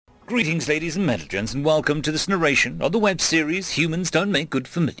Greetings, ladies and gentlemen, and welcome to this narration of the web series Humans Don't Make Good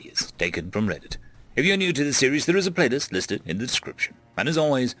Familiars, taken from Reddit. If you're new to the series, there is a playlist listed in the description. And as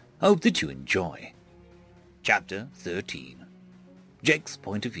always, I hope that you enjoy. Chapter 13. Jake's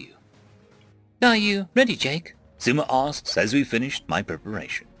Point of View. Are you ready, Jake? Zuma asks as we finished my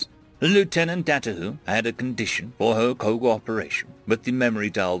preparations. Lieutenant Datahu had a condition for her cooperation with the memory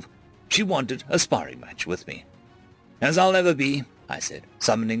delve. She wanted a sparring match with me. As I'll ever be, I said,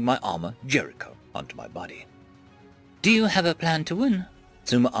 summoning my armor Jericho onto my body. Do you have a plan to win?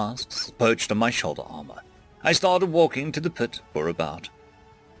 Zuma asks, perched on my shoulder armor. I started walking to the pit for a bout.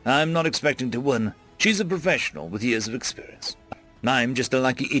 I'm not expecting to win. She's a professional with years of experience. I'm just a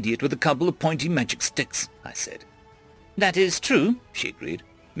lucky idiot with a couple of pointy magic sticks, I said. That is true, she agreed.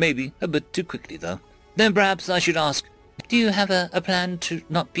 Maybe a bit too quickly, though. Then perhaps I should ask, do you have a plan to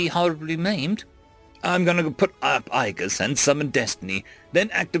not be horribly maimed? I'm gonna put up Igus and summon Destiny,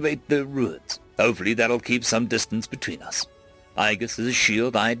 then activate the ruins. Hopefully that'll keep some distance between us. Igus is a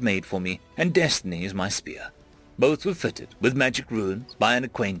shield I had made for me, and Destiny is my spear. Both were fitted with magic runes by an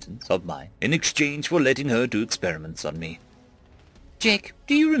acquaintance of mine in exchange for letting her do experiments on me. Jake,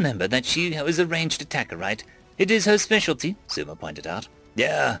 do you remember that she is a ranged attacker, right? It is her specialty, Zuma pointed out.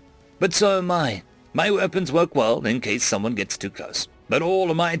 Yeah, but so am I. My weapons work well in case someone gets too close, but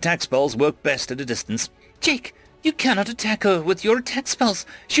all of my attack spells work best at a distance. Jake, you cannot attack her with your attack spells.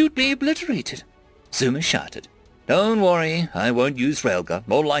 She would be obliterated. Zuma shouted. Don't worry, I won't use Railgun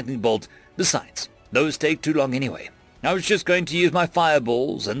or Lightning Bolt. Besides, those take too long anyway. I was just going to use my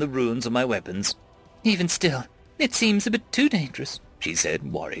fireballs and the runes of my weapons. Even still, it seems a bit too dangerous, she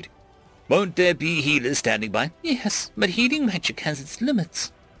said, worried. Won't there be healers standing by? Yes, but healing magic has its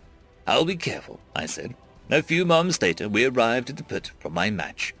limits. I'll be careful, I said. A few moments later, we arrived at the pit for my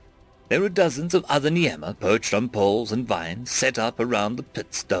match. There were dozens of other Niema perched on poles and vines set up around the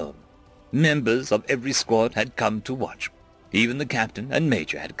pit's dome. Members of every squad had come to watch. Even the captain and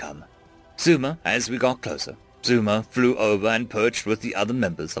major had come. Zuma, as we got closer, Zuma flew over and perched with the other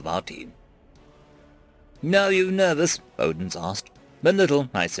members of our team. "Now you nervous?" Odins asked. "A little,"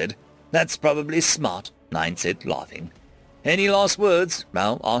 I said. "That's probably smart," Nine said, laughing. "Any last words?"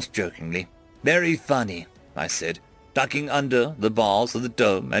 Mal asked jokingly. "Very funny," I said, ducking under the bars of the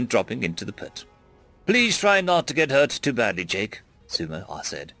dome and dropping into the pit. "Please try not to get hurt too badly, Jake," Zuma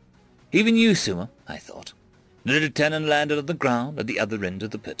said. "Even you, Zuma," I thought. The lieutenant landed on the ground at the other end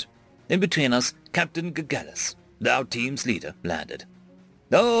of the pit. In between us, Captain Gagalis, our team's leader, landed.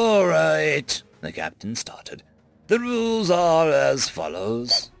 "All right," the captain started. "The rules are as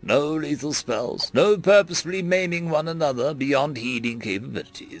follows. No lethal spells, no purposefully maiming one another beyond healing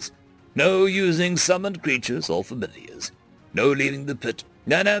capabilities, no using summoned creatures or familiars, no leaving the pit,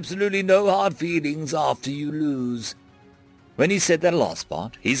 and absolutely no hard feelings after you lose." When he said that last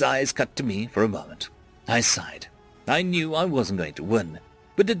part, his eyes cut to me for a moment. I sighed. I knew I wasn't going to win,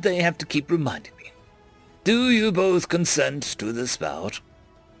 but did they have to keep reminding me? "Do you both consent to this bout?"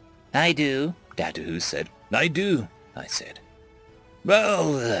 "I do," Datahu said. "I do," I said.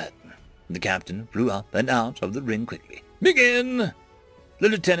 "Well then." The captain flew up and out of the ring quickly. "Begin!" The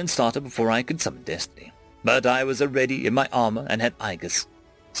lieutenant started before I could summon Destiny, but I was already in my armor and had Igus,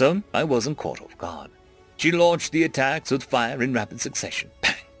 so I wasn't caught off guard. She launched the attacks with fire in rapid succession.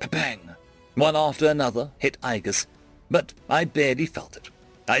 Bang, bang. One after another hit Igus, but I barely felt it.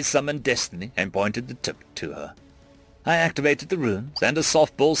 I summoned Destiny and pointed the tip to her. I activated the runes, and a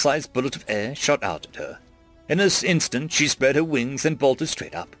softball-sized bullet of air shot out at her. In an instant, she spread her wings and bolted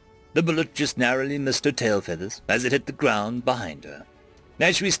straight up. The bullet just narrowly missed her tail feathers as it hit the ground behind her.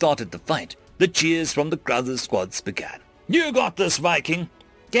 As we started the fight, the cheers from the other squads began. "You got this, Viking!"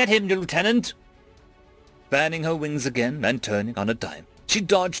 "Get him, Lieutenant!" Fanning her wings again and turning on a dime, she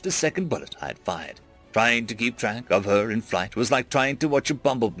dodged the second bullet I had fired. Trying to keep track of her in flight was like trying to watch a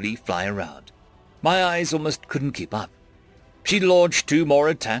bumblebee fly around. My eyes almost couldn't keep up. She launched two more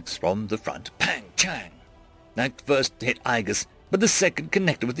attacks from the front. Pang, chang! That first hit Igus, but the second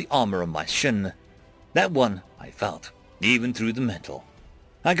connected with the armor on my shin. That one I felt, even through the metal.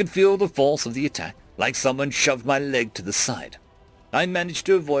 I could feel the force of the attack, like someone shoved my leg to the side. I managed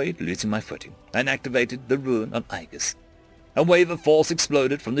to avoid losing my footing, and activated the rune on Igus. A wave of force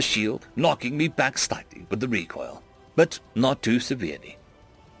exploded from the shield, knocking me back slightly with the recoil, but not too severely.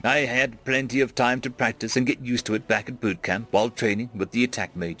 I had plenty of time to practice and get used to it back at boot camp while training with the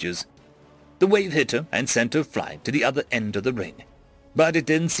attack mages. The wave hit her and sent her flying to the other end of the ring, but it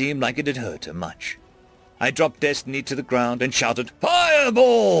didn't seem like it had hurt her much. I dropped Destiny to the ground and shouted,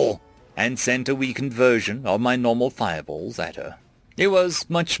 "Fireball!" and sent a weakened version of my normal fireballs at her. It was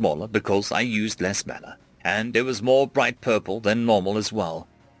much smaller because I used less mana, and it was more bright purple than normal as well.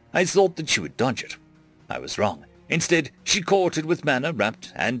 I thought that she would dodge it. I was wrong. Instead, she caught it with mana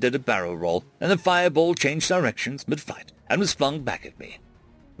wrapped and did a barrel roll, and the fireball changed directions mid-fight and was flung back at me.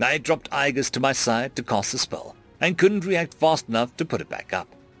 I dropped Aigis to my side to cast the spell, and couldn't react fast enough to put it back up.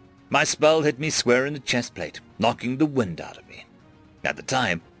 My spell hit me square in the chest plate, knocking the wind out of me. At the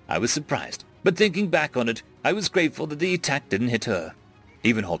time, I was surprised, but thinking back on it, I was grateful that the attack didn't hit her.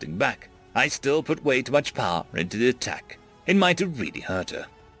 Even holding back, I still put way too much power into the attack. It might have really hurt her.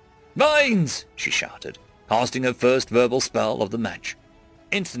 "Vines!" she shouted, casting her first verbal spell of the match.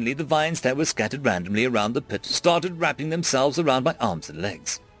 Instantly, the vines that were scattered randomly around the pit started wrapping themselves around my arms and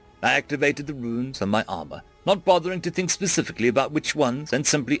legs. I activated the runes on my armor, not bothering to think specifically about which ones, and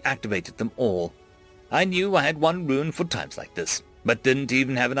simply activated them all. I knew I had one rune for times like this, but didn't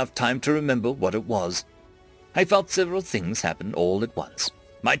even have enough time to remember what it was. I felt several things happen all at once.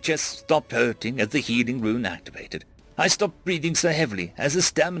 My chest stopped hurting as the healing rune activated. I stopped breathing so heavily as the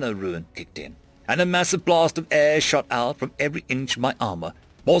stamina rune kicked in, and a massive blast of air shot out from every inch of my armor,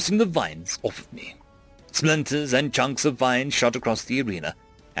 forcing the vines off of me. Splinters and chunks of vines shot across the arena,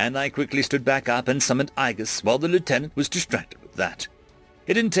 and I quickly stood back up and summoned Aigis while the lieutenant was distracted with that.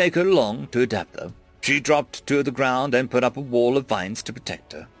 It didn't take her long to adapt, though. She dropped to the ground and put up a wall of vines to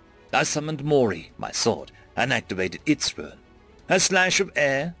protect her. I summoned Mori, my sword, and activated its rune. A slash of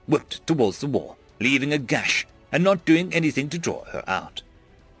air whipped towards the wall, leaving a gash and not doing anything to draw her out.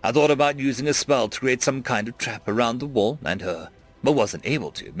 I thought about using a spell to create some kind of trap around the wall and her, but wasn't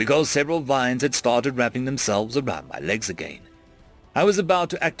able to because several vines had started wrapping themselves around my legs again. I was about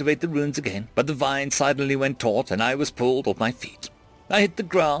to activate the runes again, but the vine suddenly went taut and I was pulled off my feet. I hit the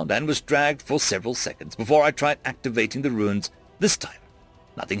ground and was dragged for several seconds before I tried activating the runes. This time,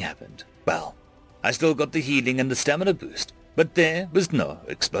 nothing happened. Well, I still got the healing and the stamina boost, but there was no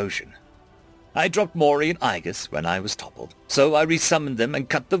explosion. I dropped Mori and Aigis when I was toppled, so I resummoned them and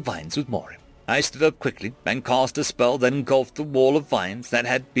cut the vines with Mori. I stood up quickly and cast a spell that engulfed the wall of vines that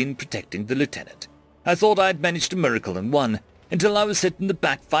had been protecting the lieutenant. I thought I had managed a miracle and won, until I was hit in the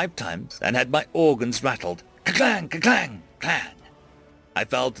back 5 times and had my organs rattled. Ka-clang, ka-clang, clang. I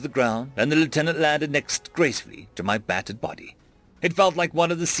fell to the ground, and the lieutenant landed next gracefully to my battered body. It felt like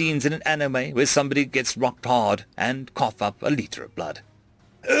one of the scenes in an anime where somebody gets rocked hard and cough up a liter of blood.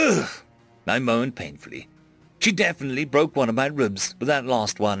 Ugh! I moaned painfully. She definitely broke one of my ribs with that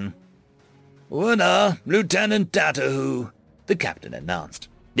last one. "Winner, Lieutenant Datahu," the captain announced.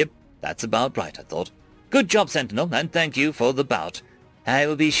 Yep, that's about right, I thought. "Good job, Sentinel, and thank you for the bout. I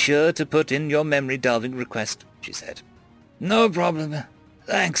will be sure to put in your memory delving request," she said. "No problem.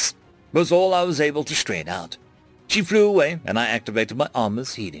 Thanks," was all I was able to strain out. She flew away, and I activated my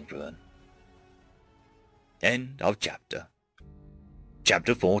armor's healing rune. End of chapter.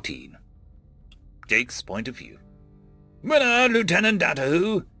 Chapter 14. Jake's point of view. "Winner, Lieutenant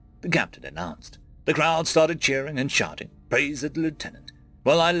Datahu," the captain announced. The crowd started cheering and shouting praise at the lieutenant,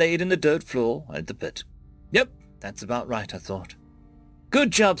 while I laid in the dirt floor at the pit. Yep, that's about right, I thought.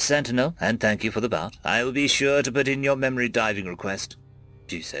 "Good job, Sentinel, and thank you for the bout. I will be sure to put in your memory diving request,"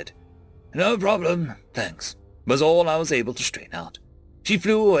 she said. "No problem, thanks," was all I was able to strain out. She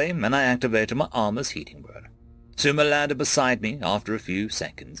flew away, and I activated my armor's heating rune. Suma landed beside me after a few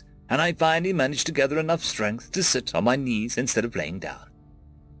seconds, and I finally managed to gather enough strength to sit on my knees instead of laying down.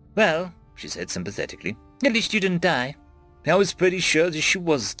 "Well," she said sympathetically, "at least you didn't die." I was pretty sure that she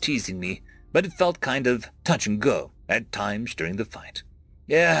was teasing me, but it felt kind of touch and go at times during the fight.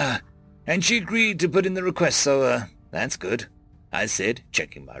 "Yeah, and she agreed to put in the request, so, that's good," I said,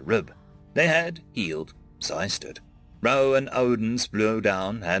 checking my rib. They had healed, so I stood. Ro and Odin flew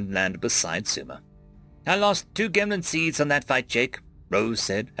down and landed beside Suma. "I lost 2 Gremlin seeds on that fight, Jake," Ro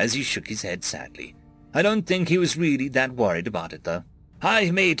said as he shook his head sadly. I don't think he was really that worried about it, though.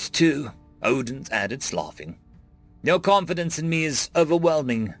 "I made 2, Odin added, laughing. "Your confidence in me is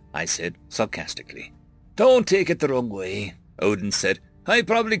overwhelming," I said sarcastically. "Don't take it the wrong way," Odin said. "I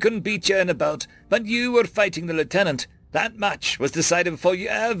probably couldn't beat you in a bout, but you were fighting the lieutenant. That match was decided before you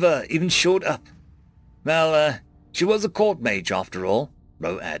ever even showed up." "Well, she was a court mage after all,"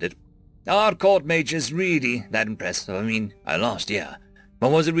 Ro added. "Our court mage is really that impressive. I mean, I lost, yeah. But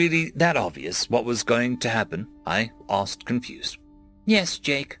was it really that obvious what was going to happen?" I asked, confused. "Yes,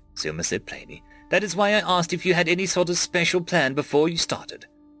 Jake," Suma said plainly. "That is why I asked if you had any sort of special plan before you started."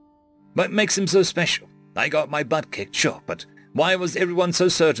 "What makes him so special? I got my butt kicked, sure, but why was everyone so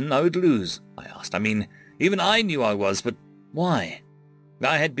certain I would lose?" I asked. "I mean, even I knew I was, but why?"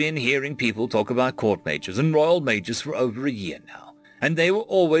 I had been hearing people talk about court mages and royal mages for over a year now, and they were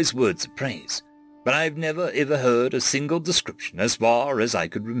always words of praise. But I've never ever heard a single description, as far as I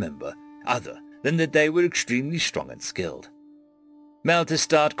could remember, other than that they were extremely strong and skilled.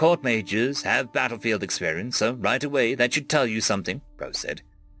 Maltestad court mages have battlefield experience, so right away that should tell you something, Rose said.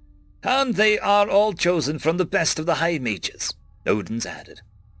 And they are all chosen from the best of the high mages, Odin's added.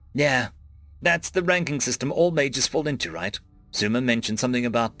 Yeah, that's the ranking system all mages fall into, right? Suma mentioned something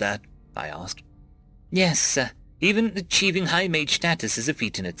about that, I asked. Yes, even achieving high mage status is a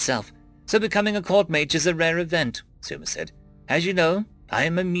feat in itself, so becoming a court mage is a rare event, Suma said. As you know, I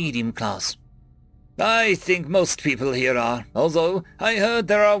am a medium class. I think most people here are, although I heard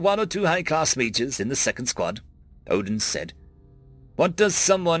there are 1 or 2 high-class mages in the second squad, Odin said. What does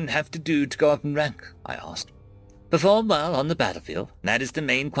someone have to do to go up in rank? I asked. Perform well on the battlefield. That is the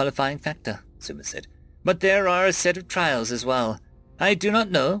main qualifying factor, Suma said. But there are a set of trials as well. I do not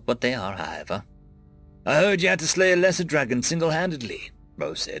know what they are, however. I heard you had to slay a lesser dragon single-handedly,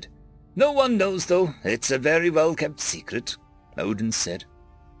 Rose said. No one knows, though. It's a very well-kept secret, Odin said.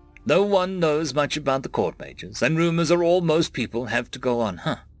 No one knows much about the court mages, and rumors are all most people have to go on,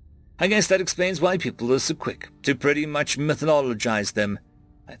 huh? I guess that explains why people are so quick to pretty much mythologize them,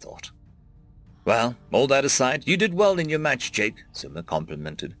 I thought. Well, all that aside, you did well in your match, Jake, Suma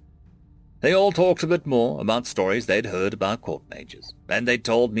complimented. They all talked a bit more about stories they'd heard about court mages, and they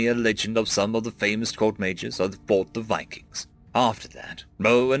told me a legend of some of the famous court mages who fought the Vikings. After that,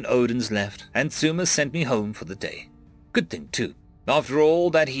 Mo and Odin's left, and Suma sent me home for the day. Good thing, too. After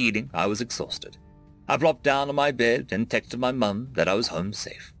all that healing, I was exhausted. I plopped down on my bed and texted my mum that I was home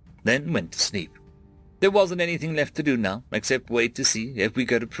safe, then went to sleep. There wasn't anything left to do now, except wait to see if we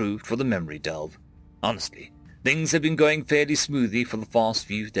got approved for the memory delve. Honestly, things have been going fairly smoothly for the past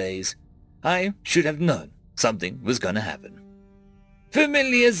few days. I should have known something was going to happen.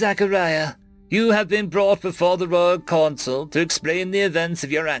 Familiar Zachariah, you have been brought before the Royal Council to explain the events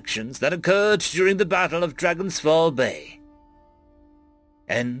of your actions that occurred during the Battle of Dragon's Fall Bay.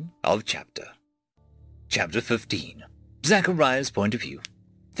 End of chapter. Chapter 15. Zachariah's point of view.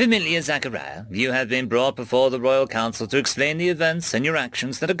 Familiar Zachariah, you have been brought before the Royal Council to explain the events and your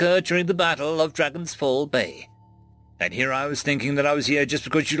actions that occurred during the Battle of Dragon's Fall Bay. And here I was thinking that I was here just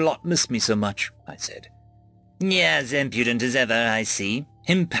because you lot missed me so much, I said. Yeah, as impudent as ever, I see.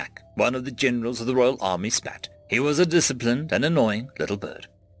 Himpak, one of the generals of the Royal Army, spat. He was a disciplined and annoying little bird.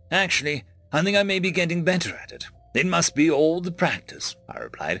 Actually, I think I may be getting better at it. It must be all the practice, I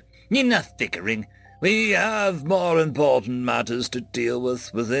replied. Enough bickering. We have more important matters to deal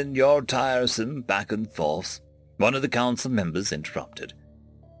with within your tiresome back and forth, one of the council members interrupted.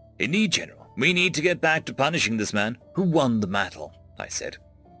 Indeed, General, we need to get back to punishing this man who won the battle, I said.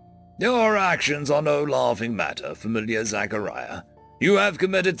 Your actions are no laughing matter, familiar Zachariah. You have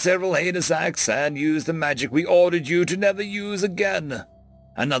committed several heinous acts and used the magic we ordered you to never use again,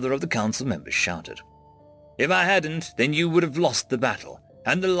 another of the council members shouted. If I hadn't, then you would have lost the battle,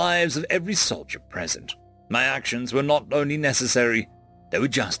 and the lives of every soldier present. My actions were not only necessary, they were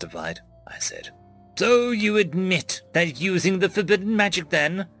justified, I said. So you admit that using the forbidden magic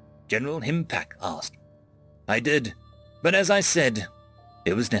then? General Himpak asked. I did, but as I said,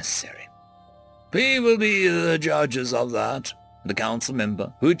 it was necessary. We will be the judges of that, the council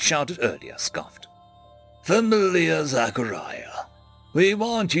member who had shouted earlier scoffed. Familiar Zachariah, we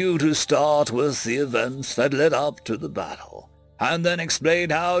want you to start with the events that led up to the battle, and then explain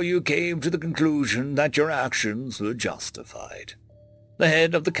how you came to the conclusion that your actions were justified. The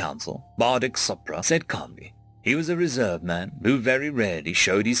head of the council, Bardic Sopra, said calmly. He was a reserved man who very rarely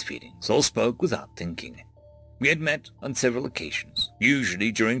showed his feelings or spoke without thinking. We had met on several occasions,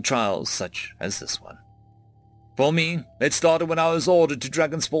 usually during trials such as this one. For me, it started when I was ordered to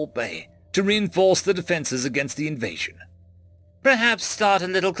Dragon's Fall Bay to reinforce the defenses against the invasion. Perhaps start a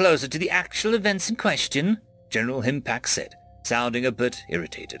little closer to the actual events in question, General Himpak said, sounding a bit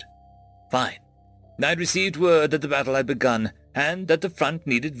irritated. Fine. I'd received word that the battle had begun and that the front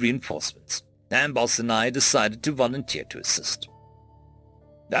needed reinforcements. Amboss and I decided to volunteer to assist.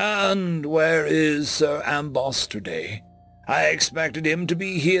 And where is Sir Amboss today? I expected him to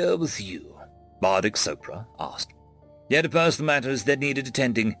be here with you, Bardic Sopra asked. He had personal matters that needed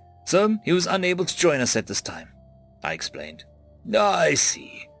attending, so he was unable to join us at this time, I explained. I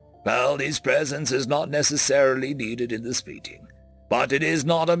see. Well, his presence is not necessarily needed in this meeting, but it is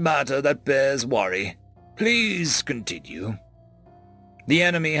not a matter that bears worry. Please continue. The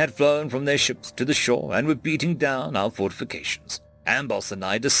enemy had flown from their ships to the shore and were beating down our fortifications. Amboss and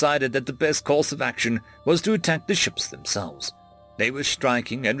I decided that the best course of action was to attack the ships themselves. They were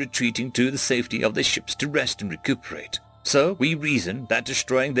striking and retreating to the safety of their ships to rest and recuperate. So we reasoned that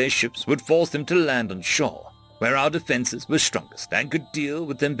destroying their ships would force them to land on shore, where our defenses were strongest and could deal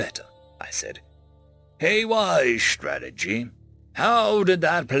with them better, I said. A wise strategy. How did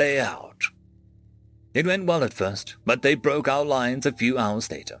that play out? It went well at first, but they broke our lines a few hours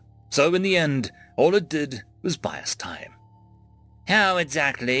later. So in the end, all it did was buy us time. How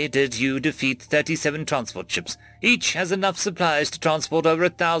exactly did you defeat 37 transport ships? Each has enough supplies to transport over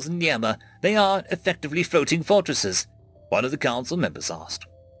 1,000 Niema. They are effectively floating fortresses, one of the council members asked.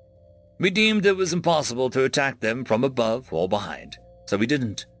 We deemed it was impossible to attack them from above or behind, so we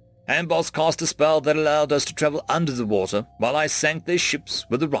didn't. Amboss cast a spell that allowed us to travel under the water while I sank their ships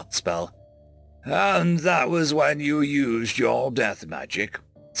with a rot spell. And that was when you used your death magic?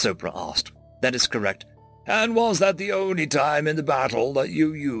 Sopra asked. That is correct. And was that the only time in the battle that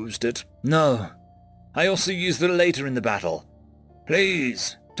you used it? No. I also used it later in the battle.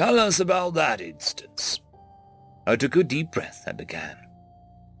 Please, tell us about that instance. I took a deep breath and began.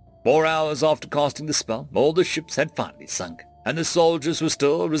 4 hours after casting the spell, all the ships had finally sunk, and the soldiers who were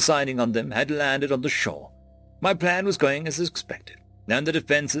still residing on them had landed on the shore. My plan was going as expected, and the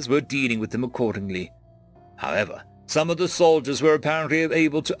defenses were dealing with them accordingly. However, some of the soldiers were apparently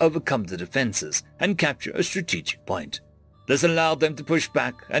able to overcome the defenses and capture a strategic point. This allowed them to push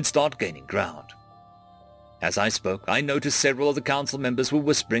back and start gaining ground. As I spoke, I noticed several of the council members were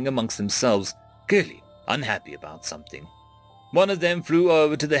whispering amongst themselves, clearly unhappy about something. One of them flew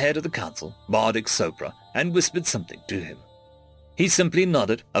over to the head of the council, Bardic Sopra, and whispered something to him. He simply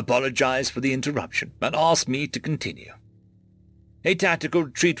nodded, apologized for the interruption, and asked me to continue. A tactical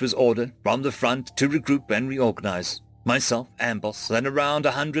retreat was ordered from the front to regroup and reorganize. Myself, Amboss, and around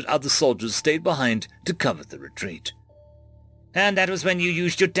 100 other soldiers stayed behind to cover the retreat. And that was when you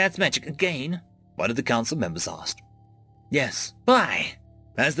used your death magic again? One of the council members asked. Yes. Why?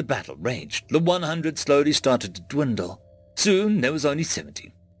 As the battle raged, the 100 slowly started to dwindle. Soon there was only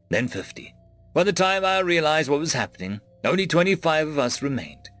 70, then 50. By the time I realized what was happening, only 25 of us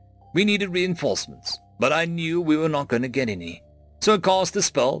remained. We needed reinforcements, but I knew we were not going to get any. So I cast a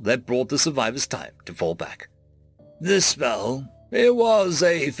spell that brought the survivors time to fall back. This spell, it was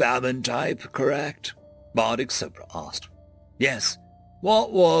a famine type, correct? Bardic Sopra asked. Yes.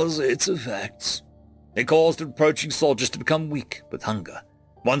 What was its effects? It caused approaching soldiers to become weak with hunger.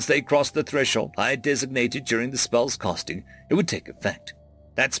 Once they crossed the threshold I had designated during the spell's casting, it would take effect.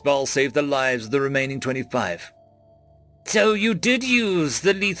 That spell saved the lives of the remaining 25. So you did use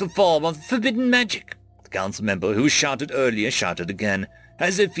the lethal form of forbidden magic? The council member who shouted earlier shouted again,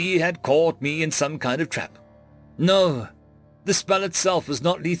 as if he had caught me in some kind of trap. No, the spell itself was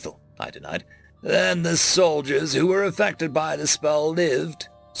not lethal, I denied. Then the soldiers who were affected by the spell lived?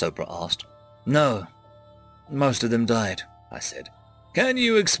 Sopra asked. No, most of them died, I said. Can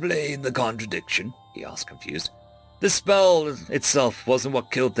you explain the contradiction? He asked, confused. The spell itself wasn't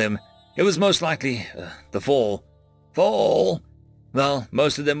what killed them. It was most likely the fall. Fall? Well,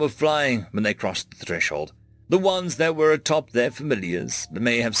 most of them were flying when they crossed the threshold. The ones that were atop their familiars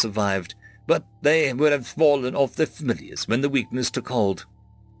may have survived, but they would have fallen off their familiars when the weakness took hold.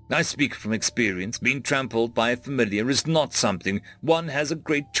 I speak from experience. Being trampled by a familiar is not something one has a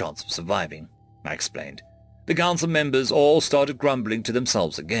great chance of surviving, I explained. The council members all started grumbling to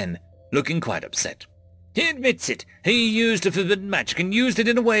themselves again, looking quite upset. He admits it. He used a forbidden magic and used it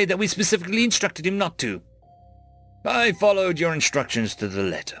in a way that we specifically instructed him not to. I followed your instructions to the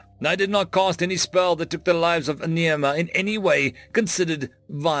letter. I did not cast any spell that took the lives of Niema in any way considered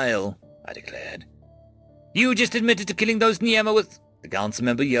vile, I declared. You just admitted to killing those Niema with... The council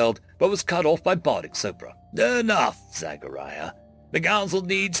member yelled, but was cut off by Bardic Sopra. Enough, Zachariah. The council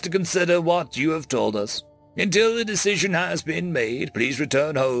needs to consider what you have told us. Until the decision has been made, please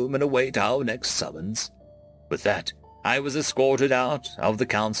return home and await our next summons. With that, I was escorted out of the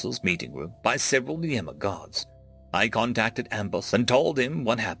council's meeting room by several Niema guards. I contacted Amboss and told him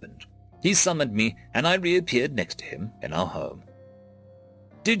what happened. He summoned me, and I reappeared next to him in our home.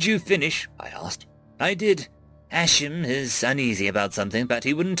 Did you finish? I asked. I did. Asham is uneasy about something, but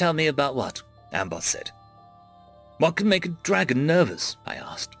he wouldn't tell me about what, Amboss said. What can make a dragon nervous? I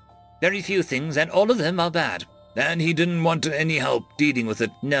asked. Very few things, and all of them are bad. And he didn't want any help dealing with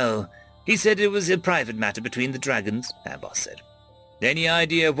it? No. He said it was a private matter between the dragons, Amboss said. Any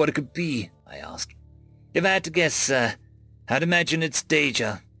idea of what it could be? I asked. If I had to guess, I'd imagine it's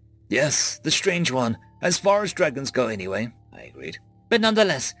Deja. Yes, the strange one. As far as dragons go anyway, I agreed. But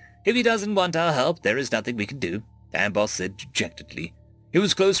nonetheless, if he doesn't want our help, there is nothing we can do, Amboss said dejectedly. He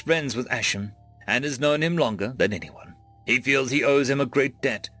was close friends with Asham, and has known him longer than anyone. He feels he owes him a great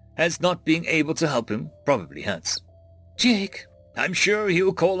debt, as not being able to help him probably hurts. Jake, I'm sure he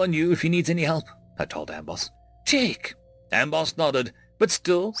will call on you if he needs any help, I told Amboss. Jake. Amboss nodded, but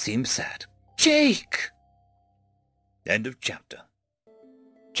still seemed sad. Jake. End of chapter.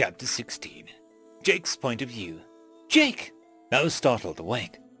 Chapter 16. Jake's point of view. Jake! I was startled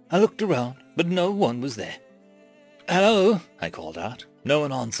awake. I looked around, but no one was there. "Hello," I called out. No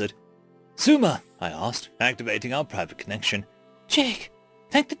one answered. "Suma," I asked, activating our private connection. "Jake,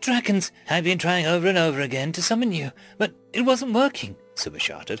 thank the dragons. I've been trying over and over again to summon you, but it wasn't working," Suma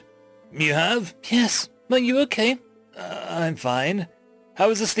shouted. "You have?" "Yes. Are you okay?" I'm fine. I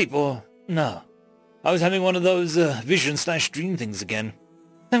was asleep, or no. I was having one of those vision/dream things again."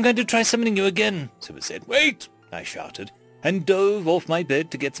 "I'm going to try summoning you again," Suma said. "Wait!" I shouted, and dove off my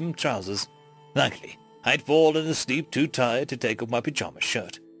bed to get some trousers. Luckily, I'd fallen asleep too tired to take off my pajama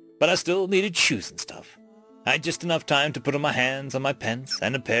shirt, but I still needed shoes and stuff. I had just enough time to put on my hands and my pants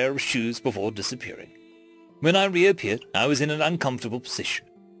and a pair of shoes before disappearing. When I reappeared, I was in an uncomfortable position.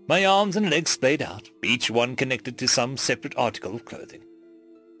 My arms and legs splayed out, each one connected to some separate article of clothing.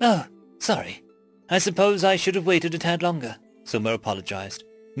 "Oh, sorry. I suppose I should have waited a tad longer," Suma apologized.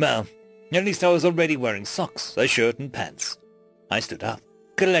 Well, at least I was already wearing socks, a shirt and pants. I stood up,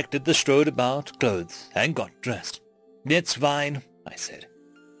 collected the strode-about clothes, and got dressed. "It's fine," I said.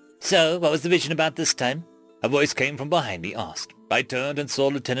 "So, what was the vision about this time?" A voice came from behind me, asked. I turned and saw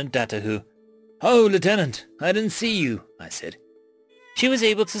Lieutenant Data, who... "Oh, Lieutenant, I didn't see you," I said. "She was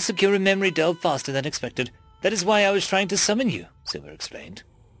able to secure a memory delve faster than expected. That is why I was trying to summon you," Suma explained.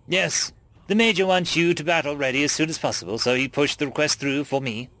 "Yes, the Major wants you to battle ready as soon as possible, so he pushed the request through for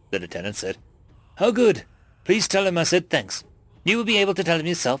me," the Lieutenant said. "Oh, good. Please tell him I said thanks." "You will be able to tell him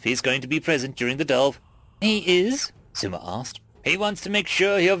yourself. He's going to be present during the delve." "He is?" Suma asked. "He wants to make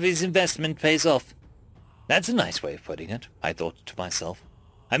sure his investment pays off." That's a nice way of putting it, I thought to myself.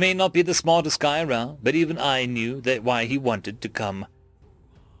 I may not be the smartest guy around, but even I knew that why he wanted to come.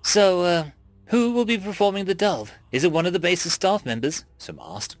 "So, who will be performing the delve? Is it one of the base's staff members?" Suma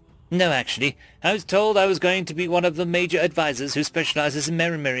asked. "No, actually. I was told I was going to be one of the major advisors who specializes in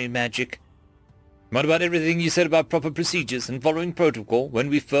memory magic." "What about everything you said about proper procedures and following protocol when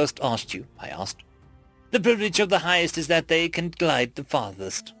we first asked you?" I asked. "The privilege of the highest is that they can glide the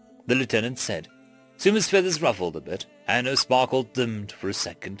farthest," the Lieutenant said. Suma's feathers ruffled a bit, and her sparkle dimmed for a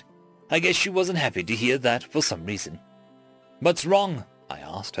second. I guess she wasn't happy to hear that for some reason. "What's wrong?" I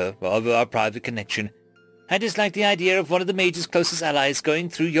asked her over our private connection. "I dislike the idea of one of the Major's closest allies going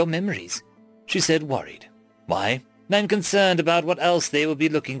through your memories," she said, worried. "Why?" "I'm concerned about what else they will be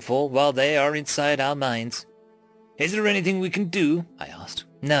looking for while they are inside our minds." "Is there anything we can do?" I asked.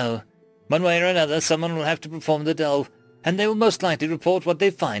 "No. One way or another, someone will have to perform the delve, and they will most likely report what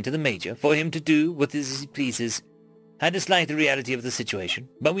they find to the Major for him to do with as he pleases. I dislike the reality of the situation,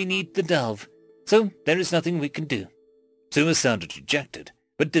 but we need the delve, so there is nothing we can do." Suma sounded dejected,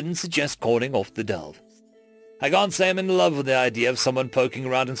 but didn't suggest calling off the delve. I can't say I'm in love with the idea of someone poking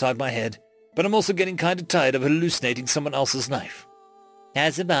around inside my head, but I'm also getting kind of tired of hallucinating someone else's knife.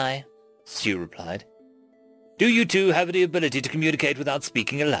 "As am I," she replied. "Do you two have the ability to communicate without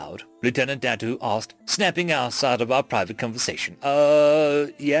speaking aloud?" Lieutenant Datu asked, snapping us out of our private conversation.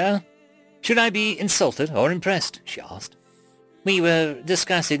 Yeah?" "Should I be insulted or impressed?" she asked. "We were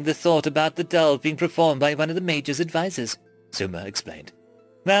discussing the thought about the delve being performed by one of the Major's advisors," Suma explained.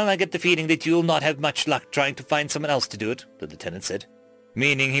 "Well, I get the feeling that you'll not have much luck trying to find someone else to do it," the Lieutenant said.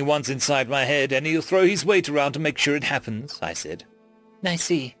 "Meaning he wants inside my head and he'll throw his weight around to make sure it happens," I said. "I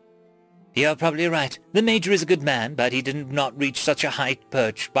see. You're probably right. The Major is a good man, but he did not reach such a high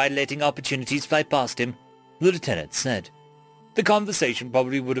perch by letting opportunities fly past him," the Lieutenant said. The conversation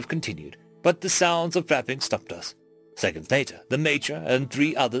probably would have continued, but the sounds of flapping stopped us. Seconds later, the Major and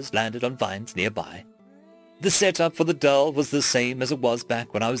 3 others landed on vines nearby. The setup for the delve was the same as it was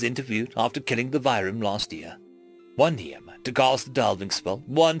back when I was interviewed after killing the Vyram last year. 1 Niema to cast the delving spell,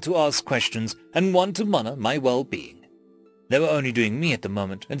 1 to ask questions, and 1 to monitor my well-being. They were only doing me at the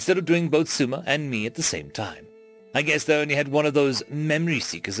moment, instead of doing both Suma and me at the same time. I guess they only had one of those memory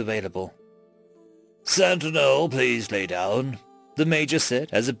seekers available. "Sentinel, please lay down," the Major said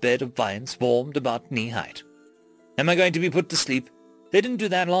as a bed of vines formed about knee-height. "Am I going to be put to sleep?" "They didn't do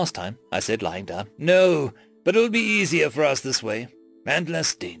that last time," I said, lying down. "No, but it'll be easier for us this way, and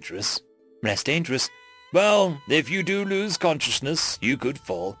less dangerous." "Less dangerous?" "Well, if you do lose consciousness, you could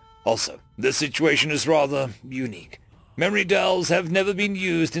fall. Also, this situation is rather unique. Memory delves have never been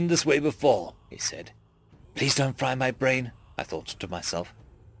used in this way before," he said. "Please don't fry my brain," I thought to myself.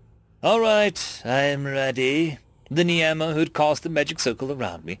 "All right, I'm ready," the Niema who'd cast the magic circle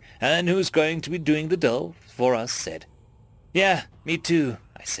around me, and who's going to be doing the delve for us, said. "Yeah, me too,"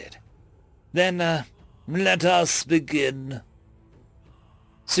 I said. "Then, let us begin."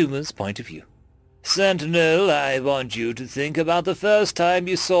 Suma's point of view. "Sentinel, I want you to think about the first time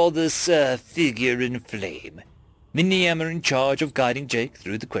you saw this, figure in flame." The Niema in charge of guiding Jake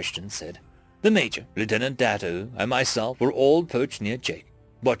through the questions said. The Major, Lieutenant Datu, and myself were all perched near Jake.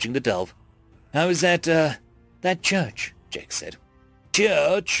 watching the delve. "I was at, that church," Jake said.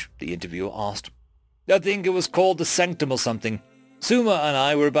 "Church?" the interviewer asked. "I think it was called the Sanctum or something. Suma and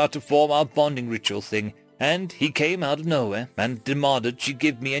I were about to form our bonding ritual thing, and he came out of nowhere and demanded she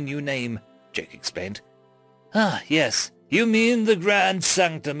give me a new name," Jake explained. "Ah, yes. You mean the Grand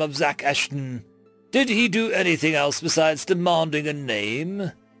Sanctum of Zack Ashton. Did he do anything else besides demanding a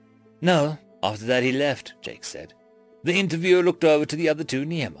name?" "No. After that he left," Jake said. The interviewer looked over to the other two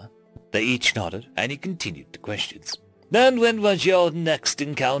Niema. They each nodded, and he continued the questions. "And when was your next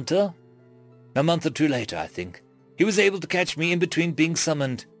encounter?" "A month or two later, I think. He was able to catch me in between being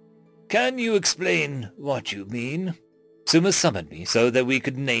summoned." "Can you explain what you mean?" "Suma summoned me so that we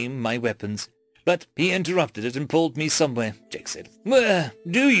could name my weapons, but he interrupted it and pulled me somewhere," Jake said. "Where?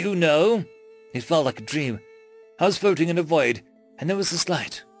 Do you know?" "It felt like a dream. I was floating in a void, and there was this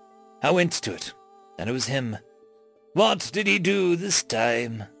light. I went to it, and it was him." "What did he do this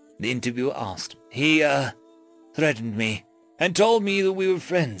time?" the interviewer asked. "He, threatened me, and told me that we were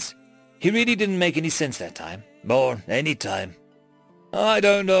friends. He really didn't make any sense that time, or any time." "I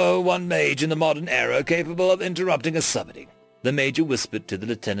don't know one mage in the modern era capable of interrupting a summoning," the major whispered to the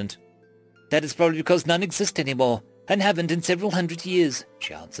lieutenant. "That is probably because none exist anymore, and haven't in several hundred years,"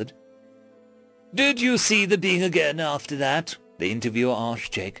 she answered. "Did you see the being again after that?" the interviewer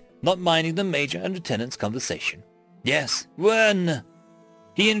asked Jake, not minding the major and lieutenant's conversation. "Yes." "When?"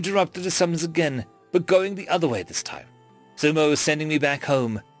 "He interrupted the summons again, but going the other way this time. Sumo was sending me back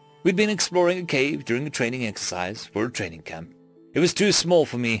home. We'd been exploring a cave during a training exercise for a training camp. It was too small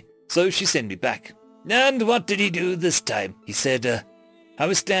for me, so she sent me back." "And what did he do this time?" "He said, I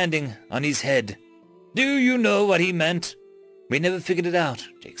was standing on his head." "Do you know what he meant?" "We never figured it out,"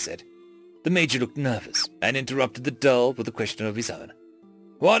 Jake said. The major looked nervous and interrupted the delve with a question of his own.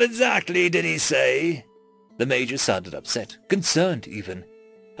 "What exactly did he say?" The major sounded upset, concerned even.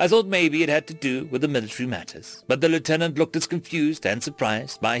 I thought maybe it had to do with the military matters, but the lieutenant looked as confused and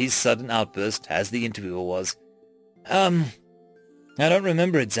surprised by his sudden outburst as the interviewer was. I don't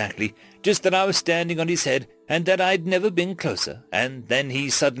remember exactly, just that I was standing on his head and that I'd never been closer, and then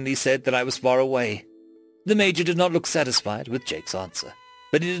he suddenly said that I was far away." The major did not look satisfied with Jake's answer,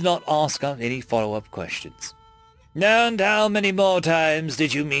 but he did not ask any follow-up questions. "And how many more times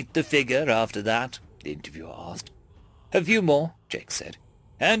did you meet the figure after that?" the interviewer asked. "A few more," Jake said.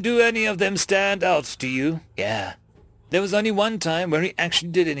 "And do any of them stand out to you?" "Yeah. There was only one time where he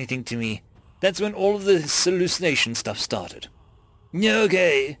actually did anything to me. That's when all of this hallucination stuff started."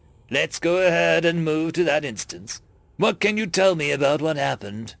 "Okay, let's go ahead and move to that instance. What can you tell me about what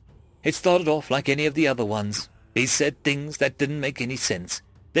happened?" "It started off like any of the other ones. He said things that didn't make any sense,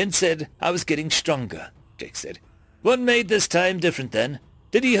 then said I was getting stronger," Jake said. "What made this time different then?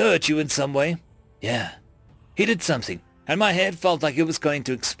 Did he hurt you in some way?" "Yeah. He did something, and my head felt like it was going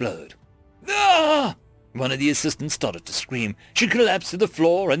to explode." "Ah!" One of the assistants started to scream. She collapsed to the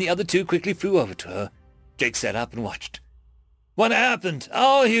floor, and the other two quickly flew over to her. Jake sat up and watched. "What happened?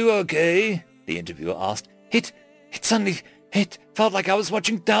 Are you okay?" the interviewer asked. It felt like I was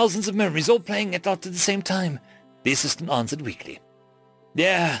watching thousands of memories all playing at the same time," the assistant answered weakly.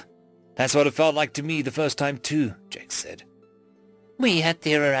 "Yeah, that's what it felt like to me the first time too," Jake said. "We had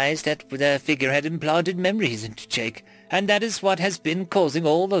theorized that the figure had implanted memories into Jake, and that is what has been causing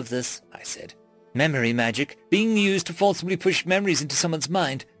all of this," I said. "Memory magic, being used to forcibly push memories into someone's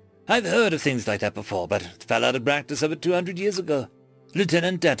mind. I've heard of things like that before, but it fell out of practice over 200 years ago."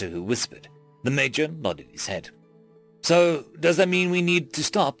 Lieutenant Datahu whispered. The major nodded his head. "So, does that mean we need to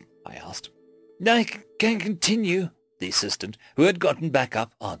stop?" I asked. "I can continue," the assistant, who had gotten back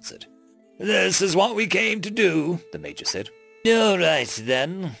up, answered. "This is what we came to do," the major said. "All right,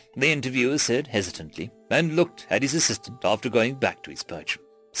 then," the interviewer said hesitantly, and looked at his assistant after going back to his perch.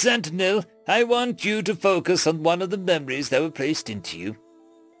 "Sentinel, I want you to focus on one of the memories that were placed into you."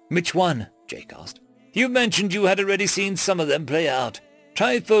 "Which one?" Jake asked. "You mentioned you had already seen some of them play out.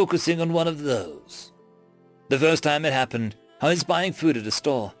 Try focusing on one of those." "The first time it happened, I was buying food at a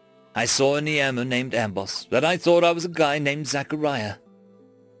store. I saw a Niema named Ambos, but I thought I was a guy named Zachariah."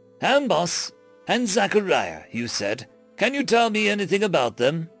 "Ambos and Zachariah, you said. Can you tell me anything about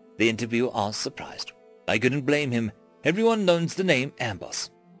them?" the interviewer asked, surprised. I couldn't blame him. Everyone knows the name Ambos.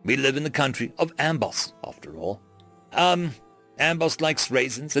 We live in the country of Ambos, after all. Ambos likes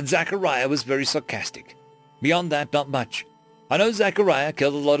raisins, and Zachariah was very sarcastic. Beyond that, not much. I know Zachariah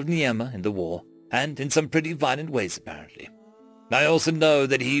killed a lot of Niema in the war, and in some pretty violent ways, apparently. I also know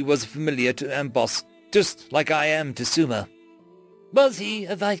that he was familiar to Ambos, just like I am to Suma." "Was he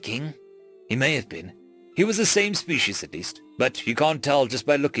a Viking?" "He may have been. He was the same species, at least, but you can't tell just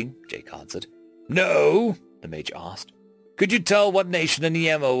by looking," Jake answered. "No?" the major asked. Could you tell what nation an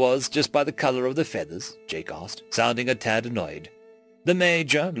Niemo was just by the color of the feathers? Jake asked, sounding a tad annoyed. The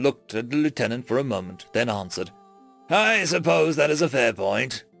Major looked at the lieutenant for a moment, then answered, I suppose that is a fair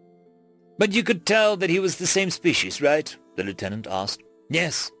point. But you could tell that he was the same species, right? The lieutenant asked.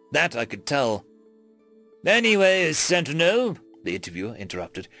 Yes, that I could tell. Anyway, Sentinel, the interviewer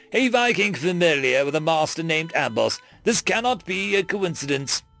interrupted, a Viking familiar with a master named Ambos. This cannot be a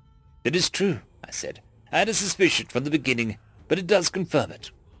coincidence. It is true, I said. I had a suspicion from the beginning, but it does confirm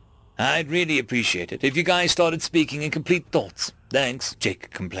it. I'd really appreciate it if you guys started speaking in complete thoughts. Thanks,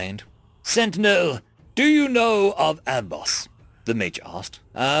 Jake complained. Sentinel, do you know of Ambos? The Major asked.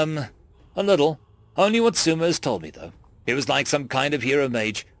 A little. Only what Suma has told me, though. It was like some kind of hero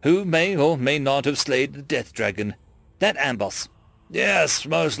mage, who may or may not have slayed the Death Dragon. That Ambos. Yes,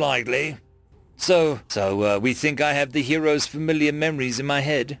 most likely. So, we think I have the hero's familiar memories in my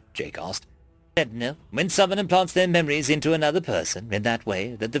head? Jake asked. Sentinel, when someone implants their memories into another person in that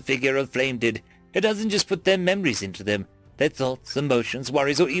way that the figure of flame did, it doesn't just put their memories into them, their thoughts, emotions,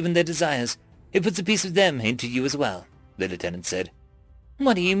 worries, or even their desires. It puts a piece of them into you as well, the lieutenant said.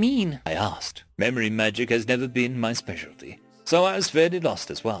 What do you mean? I asked. Memory magic has never been my specialty, so I was fairly lost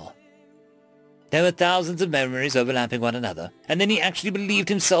as well. There were thousands of memories overlapping one another, and then he actually believed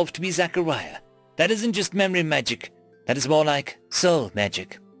himself to be Zachariah. That isn't just memory magic. That is more like soul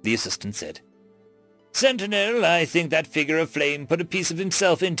magic, the assistant said. Sentinel, I think that figure of flame put a piece of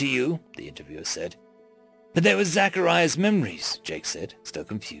himself into you, the interviewer said. But there was Zachariah's memories, Jake said, still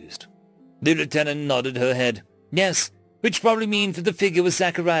confused. The lieutenant nodded her head. Yes, which probably means that the figure was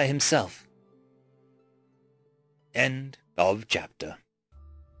Zachariah himself. End of chapter.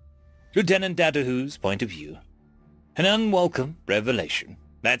 Lieutenant Datahu's point of view. An unwelcome revelation.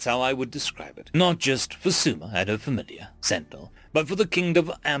 That's how I would describe it. Not just for Suma and her familiar, Sentinel, but for the kingdom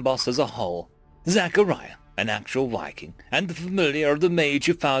of Ambos as a whole. Zachariah, an actual Viking, and the familiar of the mage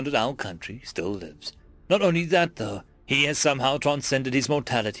who founded our country, still lives. Not only that, though, he has somehow transcended his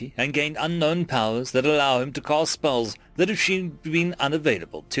mortality and gained unknown powers that allow him to cast spells that have been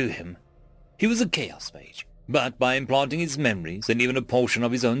unavailable to him. He was a chaos mage, but by implanting his memories and even a portion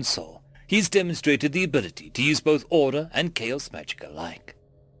of his own soul, he has demonstrated the ability to use both order and chaos magic alike.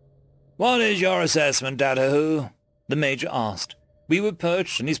 What is your assessment, Datahu? The Major asked. We were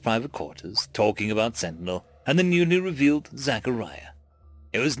perched in his private quarters, talking about Sentinel and the newly revealed Zachariah.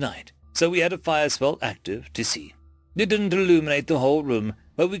 It was night, so we had a fire spell active to see. It didn't illuminate the whole room,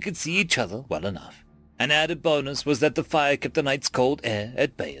 but we could see each other well enough. An added bonus was that the fire kept the night's cold air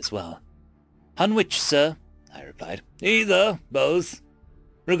at bay as well. On which, sir? I replied. Either, both.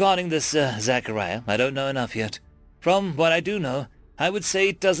 Regarding this, Zachariah, I don't know enough yet. From what I do know, I would say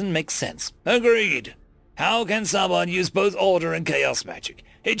it doesn't make sense. Agreed. How can someone use both order and chaos magic?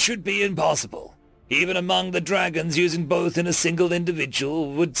 It should be impossible. Even among the dragons, using both in a single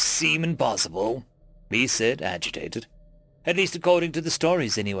individual would seem impossible, he said, agitated. At least according to the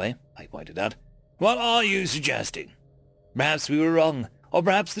stories, anyway, I pointed out. What are you suggesting? Perhaps we were wrong, or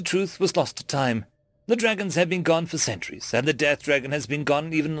perhaps the truth was lost to time. The dragons have been gone for centuries, and the Death Dragon has been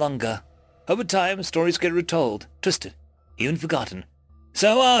gone even longer. Over time, stories get retold, twisted, even forgotten.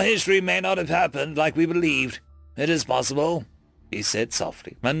 So our history may not have happened like we believed. It is possible, he said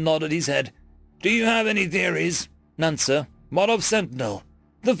softly, and nodded his head. Do you have any theories? None, sir. What of Sentinel?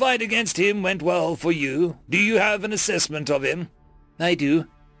 The fight against him went well for you. Do you have an assessment of him? I do.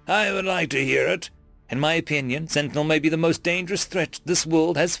 I would like to hear it. In my opinion, Sentinel may be the most dangerous threat this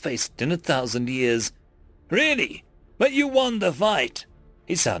world has faced in 1,000 years. Really? But you won the fight.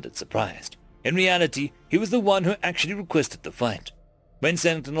 He sounded surprised. In reality, he was the one who actually requested the fight. When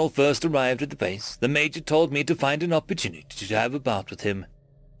Sentinel first arrived at the base, the Major told me to find an opportunity to have a bout with him.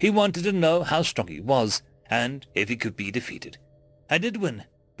 He wanted to know how strong he was, and if he could be defeated. I did win,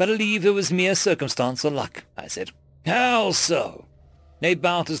 but I believe it was mere circumstance or luck, I said. How so? A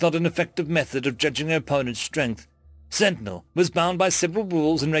bout is not an effective method of judging an opponent's strength. Sentinel was bound by several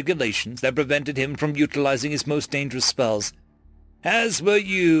rules and regulations that prevented him from utilizing his most dangerous spells. As were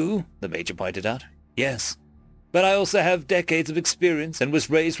you, the Major pointed out. Yes. But I also have decades of experience and was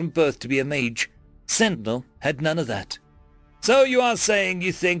raised from birth to be a mage. Sentinel had none of that. So you are saying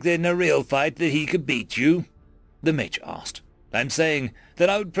you think that in a real fight that he could beat you? The Major asked. I'm saying that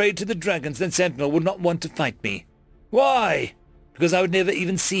I would pray to the dragons that Sentinel would not want to fight me. Why? Because I would never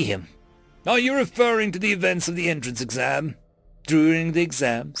even see him. Are you referring to the events of the entrance exam? During the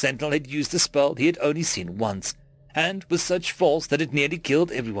exam, Sentinel had used a spell he had only seen once, and with such force that it nearly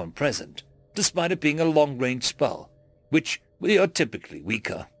killed everyone present, despite it being a long-range spell, which we are typically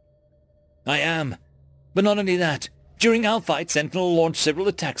weaker. I am. But not only that, during our fight, Sentinel launched several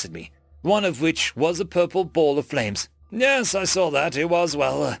attacks at me, one of which was a purple ball of flames. Yes, I saw that. It was,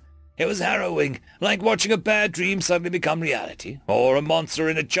 well, it was harrowing, like watching a bad dream suddenly become reality, or a monster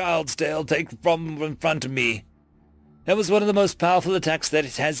in a child's tale take from in front of me. That was one of the most powerful attacks that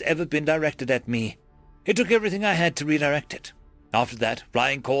it has ever been directed at me. It took everything I had to redirect it. After that,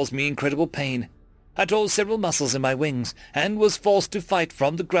 flying caused me incredible pain. I tore several muscles in my wings, and was forced to fight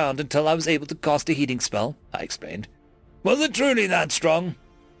from the ground until I was able to cast a healing spell, I explained. Was it truly that strong?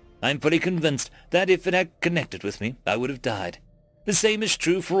 I'm fully convinced that if it had connected with me, I would have died. The same is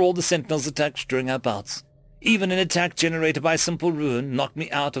true for all the Sentinels' attacks during our bouts. Even an attack generated by a simple rune knocked me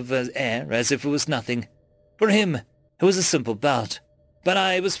out of the air as if it was nothing. For him, it was a simple bout, but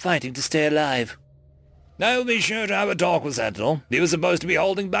I was fighting to stay alive. I'll be sure to have a talk with Sentinel. He was supposed to be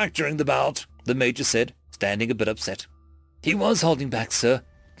holding back during the bout, the Major said, standing a bit upset. He was holding back, sir.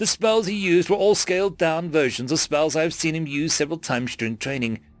 The spells he used were all scaled-down versions of spells I've seen him use several times during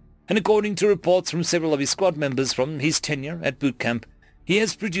training, and according to reports from several of his squad members from his tenure at boot camp, he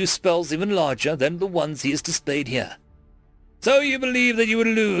has produced spells even larger than the ones he has displayed here. So you believe that you would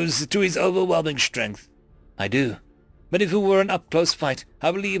lose to his overwhelming strength? I do. But if it were an up-close fight,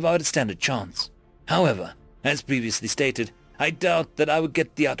 I believe I would stand a chance. However, as previously stated, I doubt that I would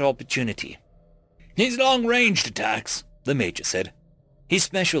get the other opportunity. His long-ranged attacks, the Major said. His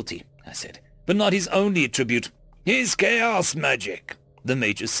specialty, I said, but not his only attribute. His chaos magic, the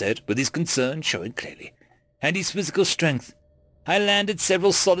Major said, with his concern showing clearly. And his physical strength. I landed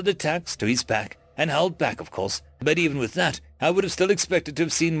several solid attacks to his back, and held back, of course, but even with that, I would have still expected to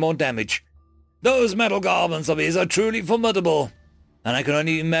have seen more damage. Those metal garments of his are truly formidable, and I can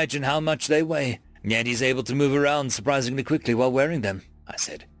only imagine how much they weigh, yet he's able to move around surprisingly quickly while wearing them, I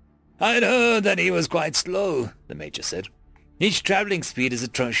said. I'd heard that he was quite slow, the Major said. His traveling speed is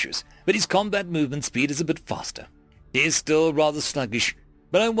atrocious, but his combat movement speed is a bit faster. He is still rather sluggish,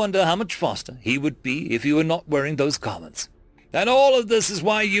 but I wonder how much faster he would be if he were not wearing those garments. And all of this is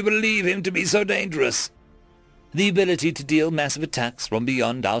why you believe him to be so dangerous. The ability to deal massive attacks from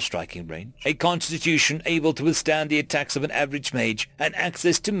beyond our striking range, a constitution able to withstand the attacks of an average mage, and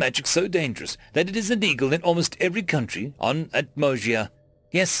access to magic so dangerous that it is illegal in almost every country on Atmosia.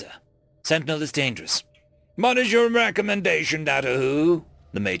 Yes, sir. Sentinel is dangerous. What is your recommendation, Datahu?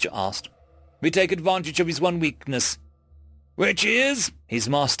 The Major asked. We take advantage of his one weakness. Which is? His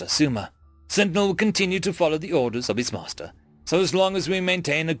master, Suma. Sentinel will continue to follow the orders of his master, so as long as we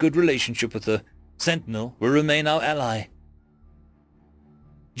maintain a good relationship with her, Sentinel will remain our ally.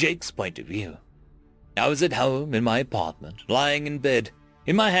 Jake's point of view. I was at home in my apartment, lying in bed.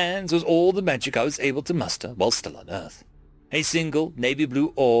 In my hands was all the magic I was able to muster while still on Earth. A single navy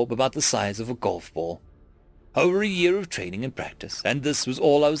blue orb about the size of a golf ball. Over a year of training and practice, and this was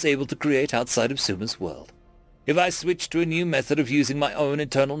all I was able to create outside of Suma's world. If I switched to a new method of using my own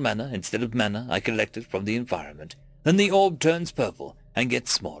internal mana instead of mana I collected from the environment, then the orb turns purple and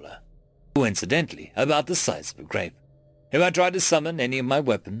gets smaller. Coincidentally, about the size of a grape. If I try to summon any of my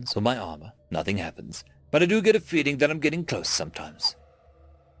weapons or my armor, nothing happens, but I do get a feeling that I'm getting close sometimes.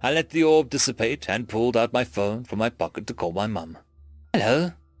 I let the orb dissipate and pulled out my phone from my pocket to call my mum.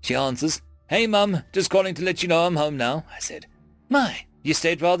 Hello, she answers. Hey, Mum, just calling to let you know I'm home now, I said. My, you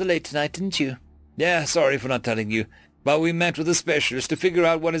stayed rather late tonight, didn't you? Yeah, sorry for not telling you, but we met with a specialist to figure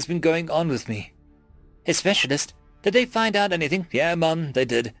out what has been going on with me. A specialist? Did they find out anything? Yeah, Mum, they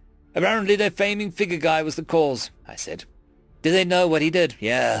did. Apparently their faming figure guy was the cause, I said. Did they know what he did?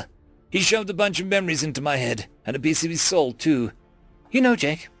 Yeah. He shoved a bunch of memories into my head, and a piece of his soul, too. You know,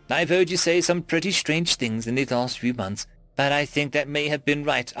 Jake, I've heard you say some pretty strange things in the last few months, but I think that may have been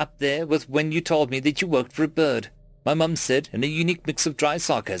right up there with when you told me that you worked for a bird, my mum said, in a unique mix of dry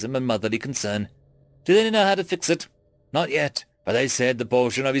sarcasm and motherly concern. Do they know how to fix it? Not yet, but they said the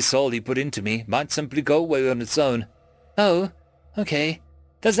portion of his soul he put into me might simply go away on its own. Oh, okay.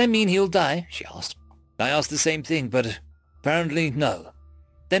 Does that mean he'll die? She asked. I asked the same thing, but apparently no.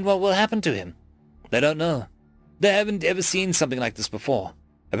 Then what will happen to him? They don't know. They haven't ever seen something like this before.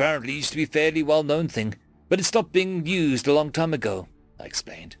 Apparently it used to be a fairly well-known thing, but it stopped being used a long time ago, I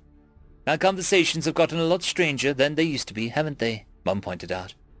explained. Our conversations have gotten a lot stranger than they used to be, haven't they? Mum pointed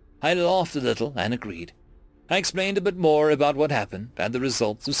out. I laughed a little and agreed. I explained a bit more about what happened and the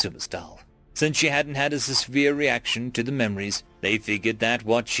results of Suma's salve. Since she hadn't had a severe reaction to the memories, they figured that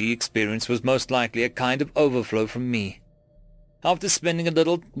what she experienced was most likely a kind of overflow from me. After spending a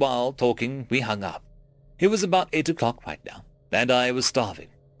little while talking, we hung up. It was about 8 o'clock right now, and I was starving.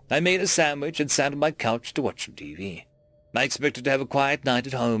 I made a sandwich and sat on my couch to watch some TV. I expected to have a quiet night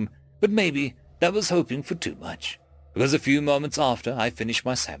at home, but maybe that was hoping for too much, because a few moments after I finished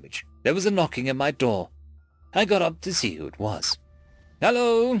my sandwich, there was a knocking at my door. I got up to see who it was.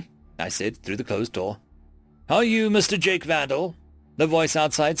 Hello, I said through the closed door. "Are you Mr. Jake Vandal?" the voice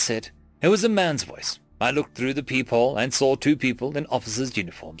outside said. It was a man's voice. I looked through the peephole and saw two people in officers'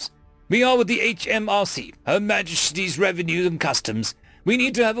 uniforms. "We are with the HMRC, Her Majesty's Revenue and Customs. We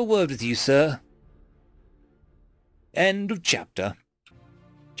need to have a word with you, sir." End of chapter.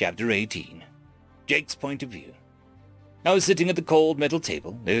 Chapter 18. Jake's Point of View. I was sitting at the cold metal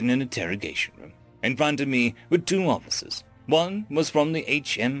table in an interrogation room. In front of me were two officers. One was from the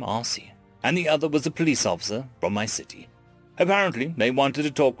HMRC, and the other was a police officer from my city. Apparently, they wanted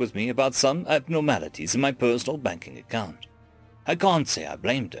to talk with me about some abnormalities in my personal banking account. I can't say I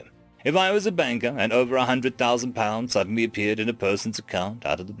blamed them. If I was a banker and over £100,000 suddenly appeared in a person's account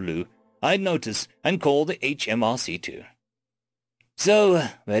out of the blue, I'd notice and call the HMRC too. "So,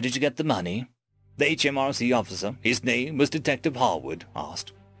 where did you get the money?" the HMRC officer, his name was Detective Harwood,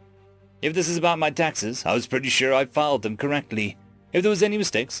 asked. "If this is about my taxes, I was pretty sure I filed them correctly. If there was any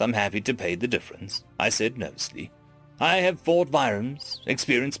mistakes, I'm happy to pay the difference," I said nervously. I have fought Virums,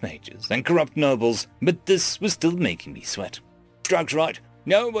 experienced mages, and corrupt nobles, but this was still making me sweat. "Struck's right.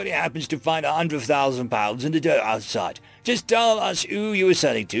 Nobody happens to find £100,000 in the dirt outside. Just tell us who you were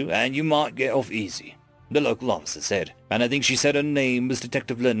selling to, and you might get off easy," the local officer said, and I think she said her name was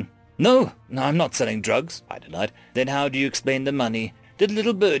Detective Lynn. No, I'm not selling drugs," I denied. "Then how do you explain the money? Did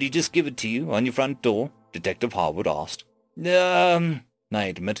little birdie just give it to you on your front door?" Detective Harwood asked. I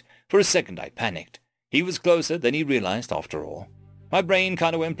admit, for a second I panicked. He was closer than he realized after all. My brain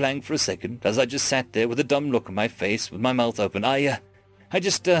kind of went blank for a second as I just sat there with a dumb look on my face with my mouth open. I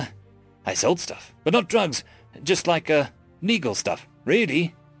sold stuff, but not drugs, just like, legal stuff.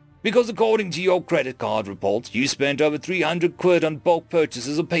 Really? Because according to your credit card reports, you spent over 300 quid on bulk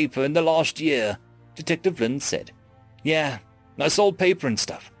purchases of paper in the last year, Detective Lynn said. "Yeah, I sold paper and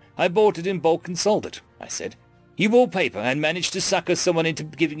stuff. I bought it in bulk and sold it," I said. "You bought paper and managed to sucker someone into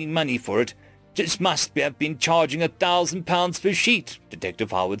giving you money for it. Just must have been charging £1,000 per sheet,"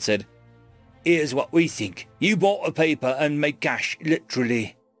 Detective Harwood said. "Here's what we think. You bought a paper and made cash,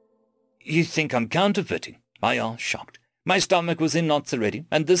 literally." "You think I'm counterfeiting?" I asked, shocked. My stomach was in knots already,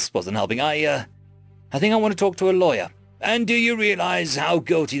 and this wasn't helping. I think I want to talk to a lawyer." "And do you realize how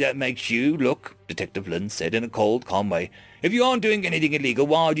guilty that makes you look?" Detective Lynn said in a cold, calm way. "If you aren't doing anything illegal,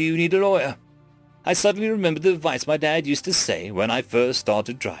 why do you need a lawyer?" I suddenly remembered the advice my dad used to say when I first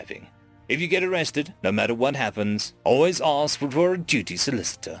started driving. If you get arrested, no matter what happens, always ask for a duty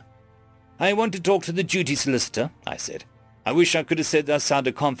solicitor. "I want to talk to the duty solicitor," I said. I wish I could have said that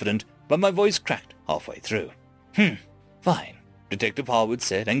sounded confident, but my voice cracked halfway through. Fine," Detective Harwood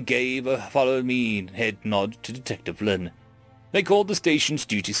said, and gave a follow-me head nod to Detective Lynn. They called the station's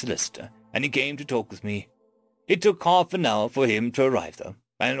duty solicitor, and he came to talk with me. It took half an hour for him to arrive, though,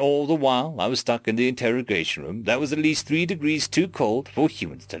 and all the while I was stuck in the interrogation room that was at least 3 degrees too cold for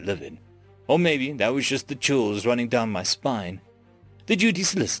humans to live in. Or maybe that was just the chills running down my spine. The duty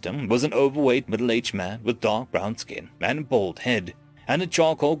solicitor was an overweight middle-aged man with dark brown skin and a bald head, and a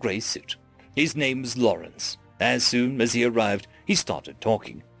charcoal grey suit. His name was Lawrence. As soon as he arrived, he started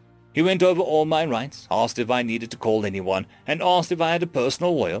talking. He went over all my rights, asked if I needed to call anyone, and asked if I had a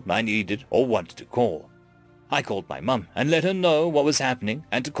personal lawyer I needed or wanted to call. I called my mum and let her know what was happening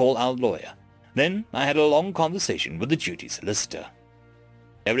and to call our lawyer. Then I had a long conversation with the duty solicitor.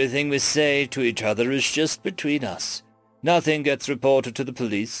 "Everything we say to each other is just between us. Nothing gets reported to the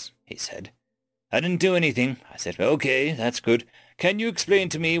police," he said. "I didn't do anything," I said. "Okay, that's good. Can you explain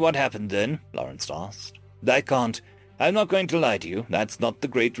to me what happened then?" Lawrence asked. "I can't. I'm not going to lie to you. That's not the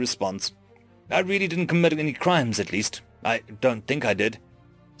great response. I really didn't commit any crimes, at least. I don't think I did."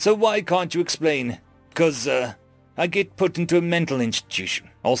 "So why can't you explain?" "'Cause, I get put into a mental institution.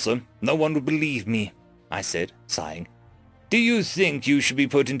 Also, no one would believe me," I said, sighing. "Do you think you should be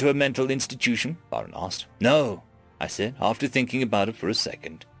put into a mental institution?" Lawrence asked. "No," I said, after thinking about it for a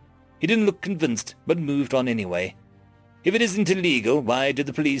second. He didn't look convinced, but moved on anyway. "If it isn't illegal, why did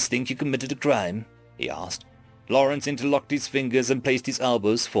the police think you committed a crime?" he asked. Lawrence interlocked his fingers and placed his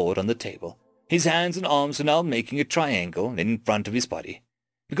elbows forward on the table. His hands and arms were now making a triangle in front of his body.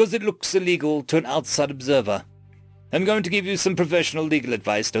 "Because it looks illegal to an outside observer. I'm going to give you some professional legal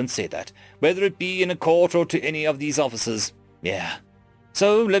advice, don't say that, whether it be in a court or to any of these officers. Yeah.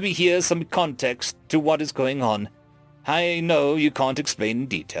 So let me hear some context to what is going on. I know you can't explain in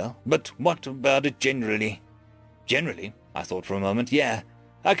detail, but what about it generally?" "Generally?" I thought for a moment. "Yeah,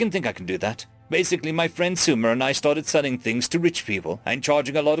 I can do that. Basically, my friend Sumer and I started selling things to rich people and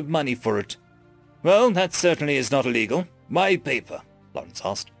charging a lot of money for it." "Well, that certainly is not illegal. Why paper?" Lawrence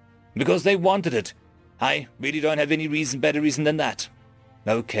asked. "Because they wanted it. I really don't have any better reason than that."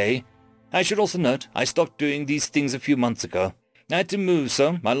 "Okay. I should also note I stopped doing these things a few months ago. I had to move,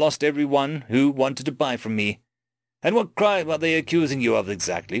 so I lost everyone who wanted to buy from me. And what crime are they accusing you of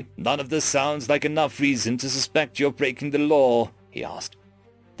exactly? None of this sounds like enough reason to suspect you're breaking the law, he asked.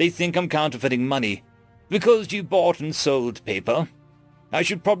 They think I'm counterfeiting money, because you bought and sold paper. I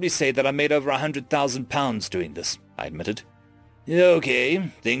should probably say that I made over £100,000 doing this, I admitted. Okay,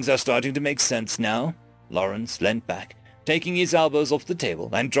 things are starting to make sense now. Lawrence leant back, taking his elbows off the table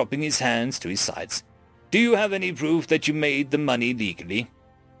and dropping his hands to his sides. Do you have any proof that you made the money legally?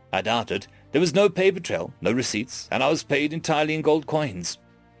 I doubted. There was no paper trail, no receipts, and I was paid entirely in gold coins.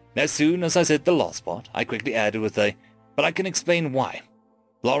 As soon as I said the last part, I quickly added with a, but I can explain why.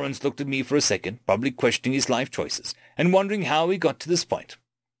 Lawrence looked at me for a second, probably questioning his life choices, and wondering how he got to this point.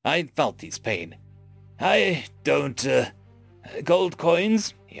 I felt his pain. I don't, gold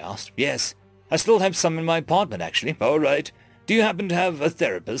coins? He asked. Yes. I still have some in my apartment, actually. All right. Do you happen to have a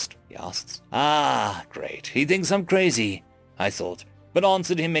therapist? He asked. Ah, great. He thinks I'm crazy, I thought, but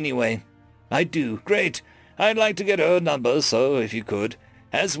answered him anyway. I do. Great. I'd like to get her number, so if you could,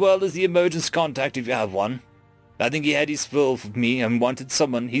 as well as the emergency contact if you have one. I think he had his fill of me and wanted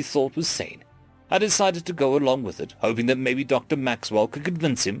someone he thought was sane. I decided to go along with it, hoping that maybe Dr. Maxwell could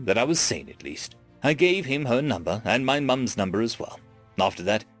convince him that I was sane at least. I gave him her number and my mum's number as well. After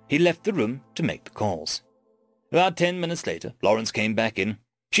that, he left the room to make the calls. About 10 minutes later, Lawrence came back in.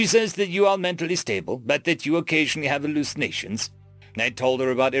 She says that you are mentally stable, but that you occasionally have hallucinations. I told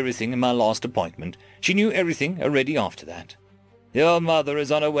her about everything in my last appointment. She knew everything already after that. Your mother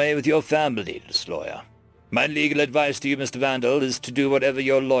is on her way with your family, Miss Lawyer. My legal advice to you, Mr. Vandal, is to do whatever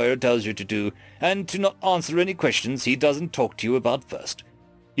your lawyer tells you to do, and to not answer any questions he doesn't talk to you about first.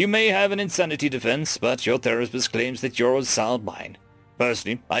 You may have an insanity defense, but your therapist claims that you're of sound mind.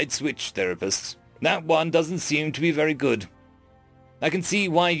 Personally, I'd switch therapists. That one doesn't seem to be very good. I can see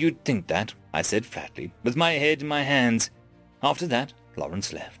why you'd think that, I said flatly, with my head in my hands. After that,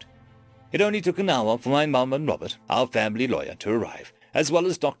 Lawrence left. It only took an hour for my mum and Robert, our family lawyer, to arrive, as well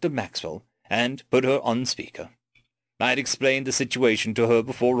as Dr. Maxwell, and put her on speaker. I had explained the situation to her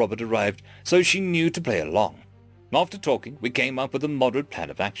before Robert arrived, so she knew to play along. After talking, we came up with a moderate plan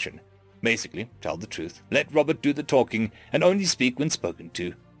of action. Basically, tell the truth, let Robert do the talking, and only speak when spoken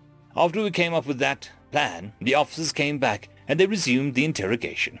to. After we came up with that plan, the officers came back, and they resumed the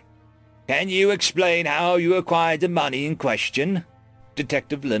interrogation. Can you explain how you acquired the money in question?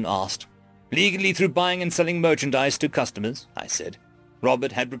 Detective Lynn asked. Legally through buying and selling merchandise to customers, I said.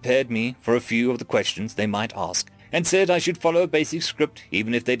 Robert had prepared me for a few of the questions they might ask, and said I should follow a basic script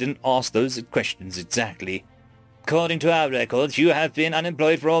even if they didn't ask those questions exactly. According to our records, you have been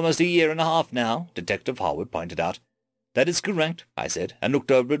unemployed for almost a year and a half now, Detective Harwood pointed out. That is correct, I said, and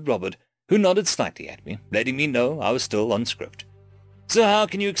looked over at Robert, who nodded slightly at me, letting me know I was still on script. So how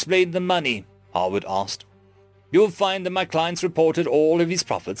can you explain the money? Harwood asked. You'll find that my clients reported all of his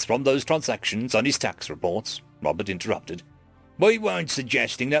profits from those transactions on his tax reports, Robert interrupted. We weren't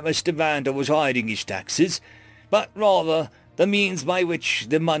suggesting that Mr. Vandal was hiding his taxes, but rather the means by which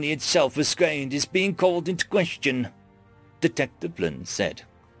the money itself was gained is being called into question, Detective Lynn said.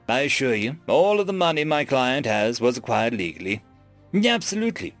 I assure you, all of the money my client has was acquired legally.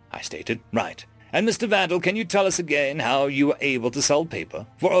 Absolutely, I stated. Right. And Mr. Vandal, can you tell us again how you were able to sell paper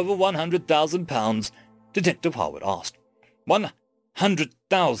for over £100,000? Detective Harwood asked.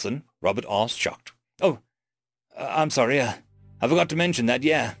 100,000? Robert asked, shocked. Oh, I'm sorry, I forgot to mention that,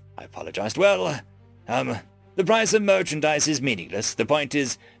 yeah, I apologized. Well, the price of merchandise is meaningless. The point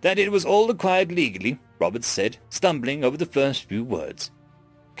is that it was all acquired legally, Robert said, stumbling over the first few words.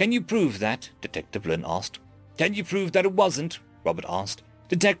 Can you prove that? Detective Lynn asked. Can you prove that it wasn't? Robert asked.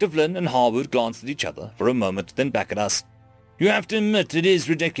 Detective Lynn and Harwood glanced at each other for a moment, then back at us. You have to admit it is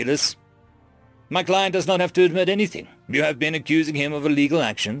ridiculous. My client does not have to admit anything. You have been accusing him of illegal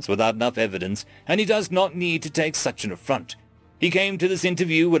actions without enough evidence, and he does not need to take such an affront. He came to this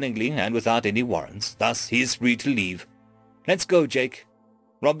interview willingly and without any warrants, thus he is free to leave. Let's go, Jake.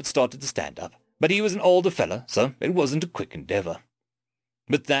 Robert started to stand up, but he was an older fella, so it wasn't a quick endeavor.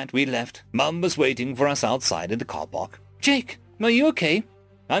 With that, we left. Mum was waiting for us outside in the car park. Jake, are you okay?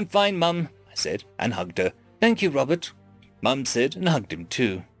 I'm fine, Mum, I said, and hugged her. Thank you, Robert, Mum said, and hugged him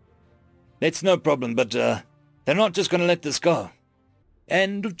too. It's no problem, but, they're not just going to let this go.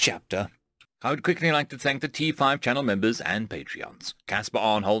 End of chapter. I would quickly like to thank the T5 channel members and Patreons. Caspar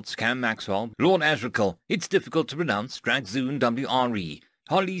Arnholtz, Cam Maxwell, Lord Azrakal, It's Difficult to Pronounce, Dragzoon WRE,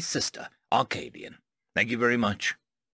 Holly's Sister, Arcadian. Thank you very much.